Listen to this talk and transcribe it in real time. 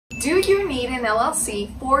Do you need an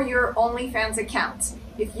LLC for your OnlyFans account?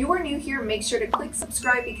 If you are new here, make sure to click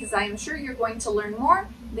subscribe because I am sure you're going to learn more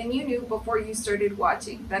than you knew before you started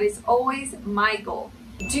watching. That is always my goal.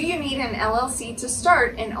 Do you need an LLC to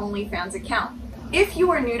start an OnlyFans account? If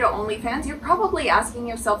you are new to OnlyFans, you're probably asking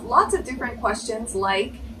yourself lots of different questions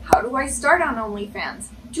like, how do I start on OnlyFans?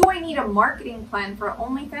 Do I need a marketing plan for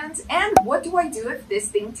OnlyFans? And what do I do if this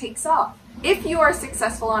thing takes off? If you are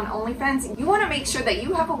successful on OnlyFans, you want to make sure that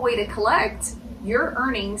you have a way to collect your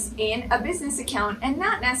earnings in a business account and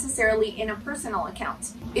not necessarily in a personal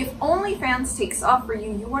account. If OnlyFans takes off for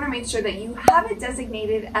you, you want to make sure that you have it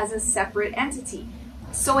designated as a separate entity.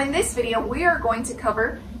 So in this video, we are going to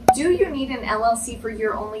cover, do you need an LLC for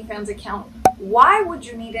your OnlyFans account? Why would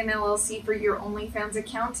you need an LLC for your OnlyFans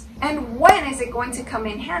account? And when is it going to come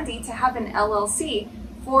in handy to have an LLC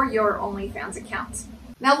for your OnlyFans account?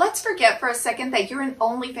 Now let's forget for a second that you're an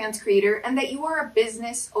OnlyFans creator and that you are a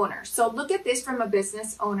business owner. So look at this from a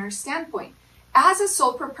business owner standpoint. As a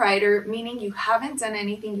sole proprietor, meaning you haven't done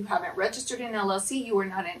anything, you haven't registered an LLC, you are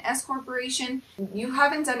not an S-Corporation, you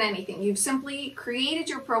haven't done anything. You've simply created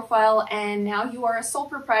your profile and now you are a sole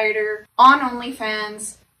proprietor on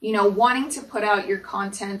OnlyFans, wanting to put out your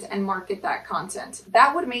content and market that content.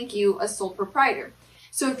 That would make you a sole proprietor.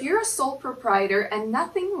 So if you're a sole proprietor and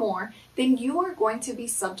nothing more, then you are going to be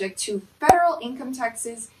subject to federal income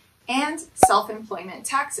taxes and self-employment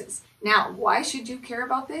taxes. Now, why should you care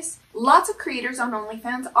about this? Lots of creators on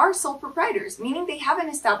OnlyFans are sole proprietors, meaning they haven't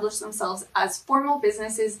established themselves as formal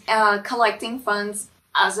businesses collecting funds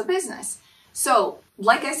as a business. So,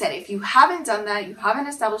 like I said, if you haven't done that, you haven't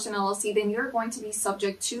established an LLC, then you're going to be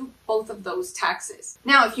subject to both of those taxes.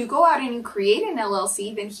 Now, if you go out and you create an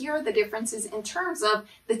LLC, then here are the differences in terms of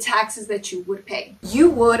the taxes that you would pay. You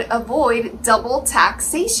would avoid double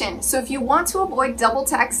taxation. So if you want to avoid double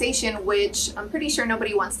taxation, which I'm pretty sure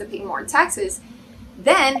nobody wants to pay more taxes,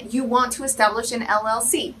 then you want to establish an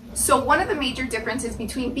LLC. So one of the major differences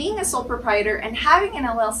between being a sole proprietor and having an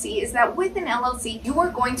LLC is that with an LLC, you are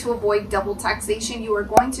going to avoid double taxation. You are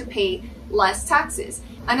going to pay less taxes.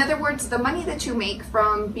 In other words, the money that you make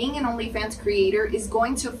from being an OnlyFans creator is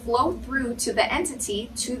going to flow through to the entity,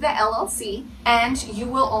 to the LLC, and you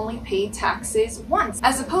will only pay taxes once,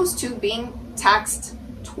 as opposed to being taxed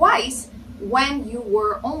twice when you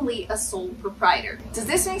were only a sole proprietor. Does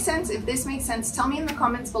this make sense? If this makes sense, tell me in the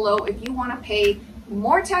comments below if you want to pay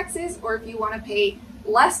more taxes or if you want to pay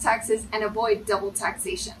less taxes and avoid double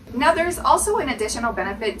taxation. Now, there's also an additional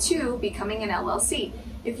benefit to becoming an LLC.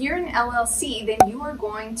 If you're an LLC, then you are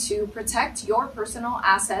going to protect your personal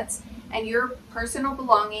assets and your personal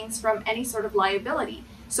belongings from any sort of liability.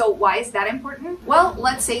 So why is that important? Well,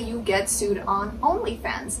 let's say you get sued on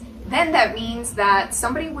OnlyFans. Then that means that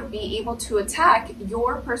somebody would be able to attack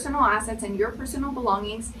your personal assets and your personal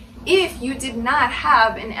belongings if you did not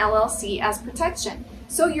have an LLC as protection.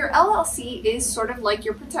 So your LLC is sort of like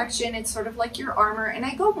your protection, it's sort of like your armor, and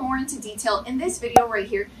I go more into detail in this video right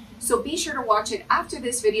here. So be sure to watch it after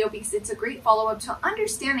this video because it's a great follow-up to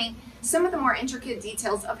understanding some of the more intricate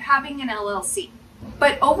details of having an LLC.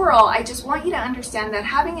 But overall, I just want you to understand that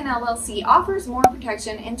having an LLC offers more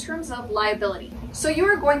protection in terms of liability. So you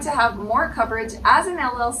are going to have more coverage as an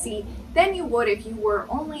LLC than you would if you were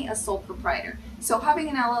only a sole proprietor. So having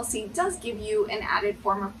an LLC does give you an added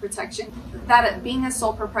form of protection that being a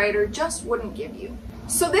sole proprietor just wouldn't give you.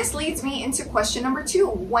 So this leads me into question number 2.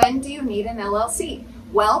 When do you need an LLC?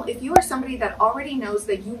 Well, if you are somebody that already knows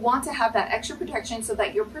that you want to have that extra protection so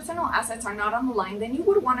that your personal assets are not on the line, then you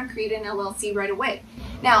would want to create an LLC right away.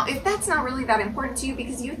 Now, if that's not really that important to you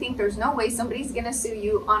because you think there's no way somebody's going to sue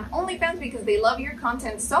you on OnlyFans because they love your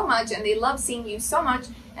content so much and they love seeing you so much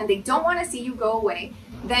and they don't want to see you go away,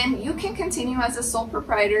 then you can continue as a sole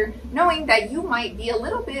proprietor knowing that you might be a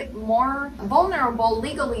little bit more vulnerable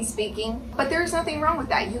legally speaking, but there's nothing wrong with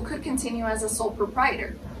that. You could continue as a sole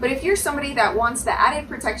proprietor. But if you're somebody that wants the added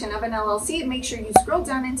protection of an LLC, make sure you scroll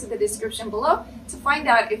down into the description below to find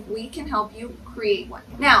out if we can help you create one.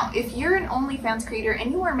 Now, if you're an OnlyFans creator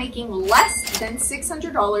and you are making less than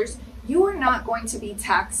 $600, you are not going to be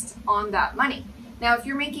taxed on that money. Now, if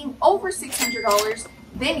you're making over $600,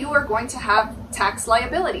 then you are going to have tax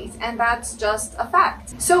liabilities, and that's just a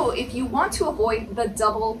fact. So if you want to avoid the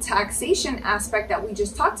double taxation aspect that we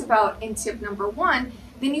just talked about in tip number 1,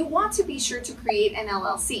 then you want to be sure to create an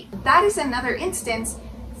LLC. That is another instance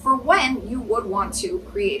for when you would want to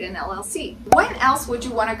create an LLC. When else would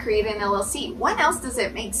you want to create an LLC? When else does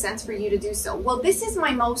it make sense for you to do so? Well, this is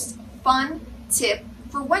my most fun tip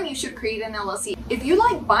for when you should create an LLC. If you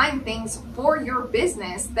like buying things for your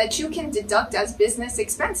business that you can deduct as business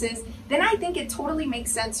expenses, then I think it totally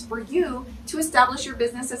makes sense for you to establish your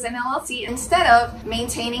business as an LLC instead of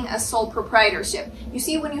maintaining a sole proprietorship. You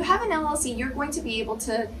see, when you have an LLC, you're going to be able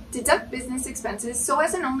to deduct business expenses. So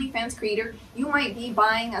as an OnlyFans creator, you might be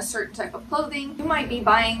buying a certain type of clothing, you might be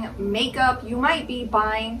buying makeup, you might be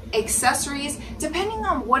buying accessories. Depending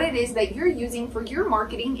on what it is that you're using for your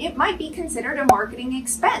marketing, it might be considered a marketing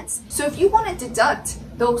expense. So if you want to deduct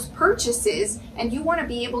those purchases and you want to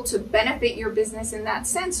be able to benefit your business in that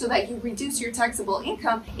sense so that you reduce your taxable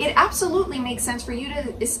income, it absolutely makes sense for you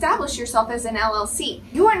to establish yourself as an LLC.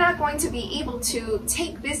 You are not going to be able to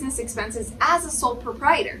take business expenses as a sole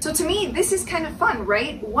proprietor. So to me, this is kind of fun,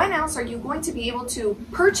 right? When else are you going to be able to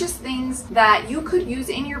purchase things that you could use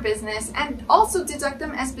in your business and also deduct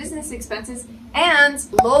them as business expenses and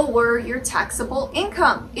lower your taxable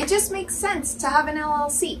income? It just makes sense to have an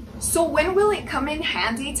LLC. So when will it come in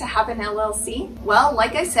handy to have an LLC? Well,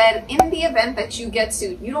 like I said, in the event that you get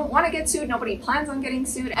sued. You don't want to get sued, nobody plans on getting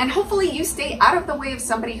sued, and hopefully you stay out of the way of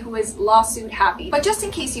somebody who is lawsuit happy. But just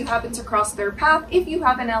in case you happen to cross their path, if you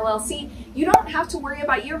have an LLC, you don't have to worry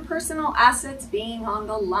about your personal assets being on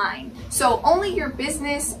the line. So only your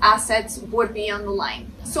business assets would be on the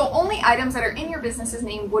line. So only items that are in your business's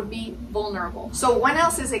name would be vulnerable. So when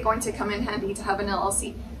else is it going to come in handy to have an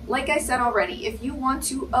LLC? Like I said already, if you want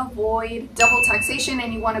to avoid double taxation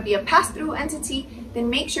and you want to be a pass-through entity, then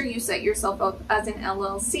make sure you set yourself up as an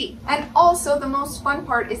LLC. And also the most fun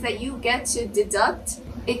part is that you get to deduct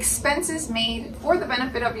expenses made for the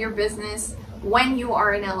benefit of your business when you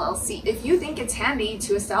are an LLC. If you think it's handy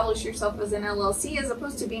to establish yourself as an LLC as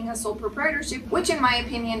opposed to being a sole proprietorship, which in my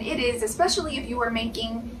opinion it is, especially if you are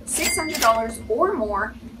making $600 or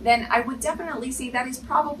more, then I would definitely say that is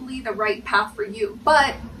probably the right path for you.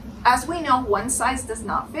 But as we know, one size does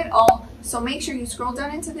not fit all. So make sure you scroll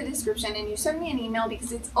down into the description and you send me an email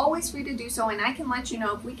because it's always free to do so and I can let you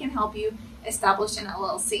know if we can help you establish an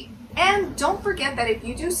LLC. And don't forget that if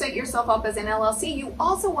you do set yourself up as an LLC, you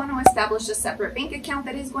also want to establish a separate bank account.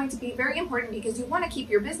 That is going to be very important because you want to keep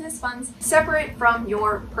your business funds separate from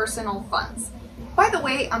your personal funds. By the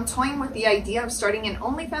way, I'm toying with the idea of starting an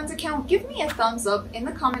OnlyFans account. Give me a thumbs up in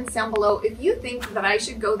the comments down below if you think that I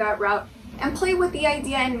should go that route and play with the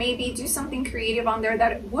idea and maybe do something creative on there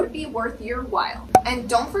that would be worth your while. And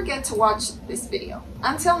don't forget to watch this video.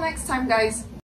 Until next time, guys.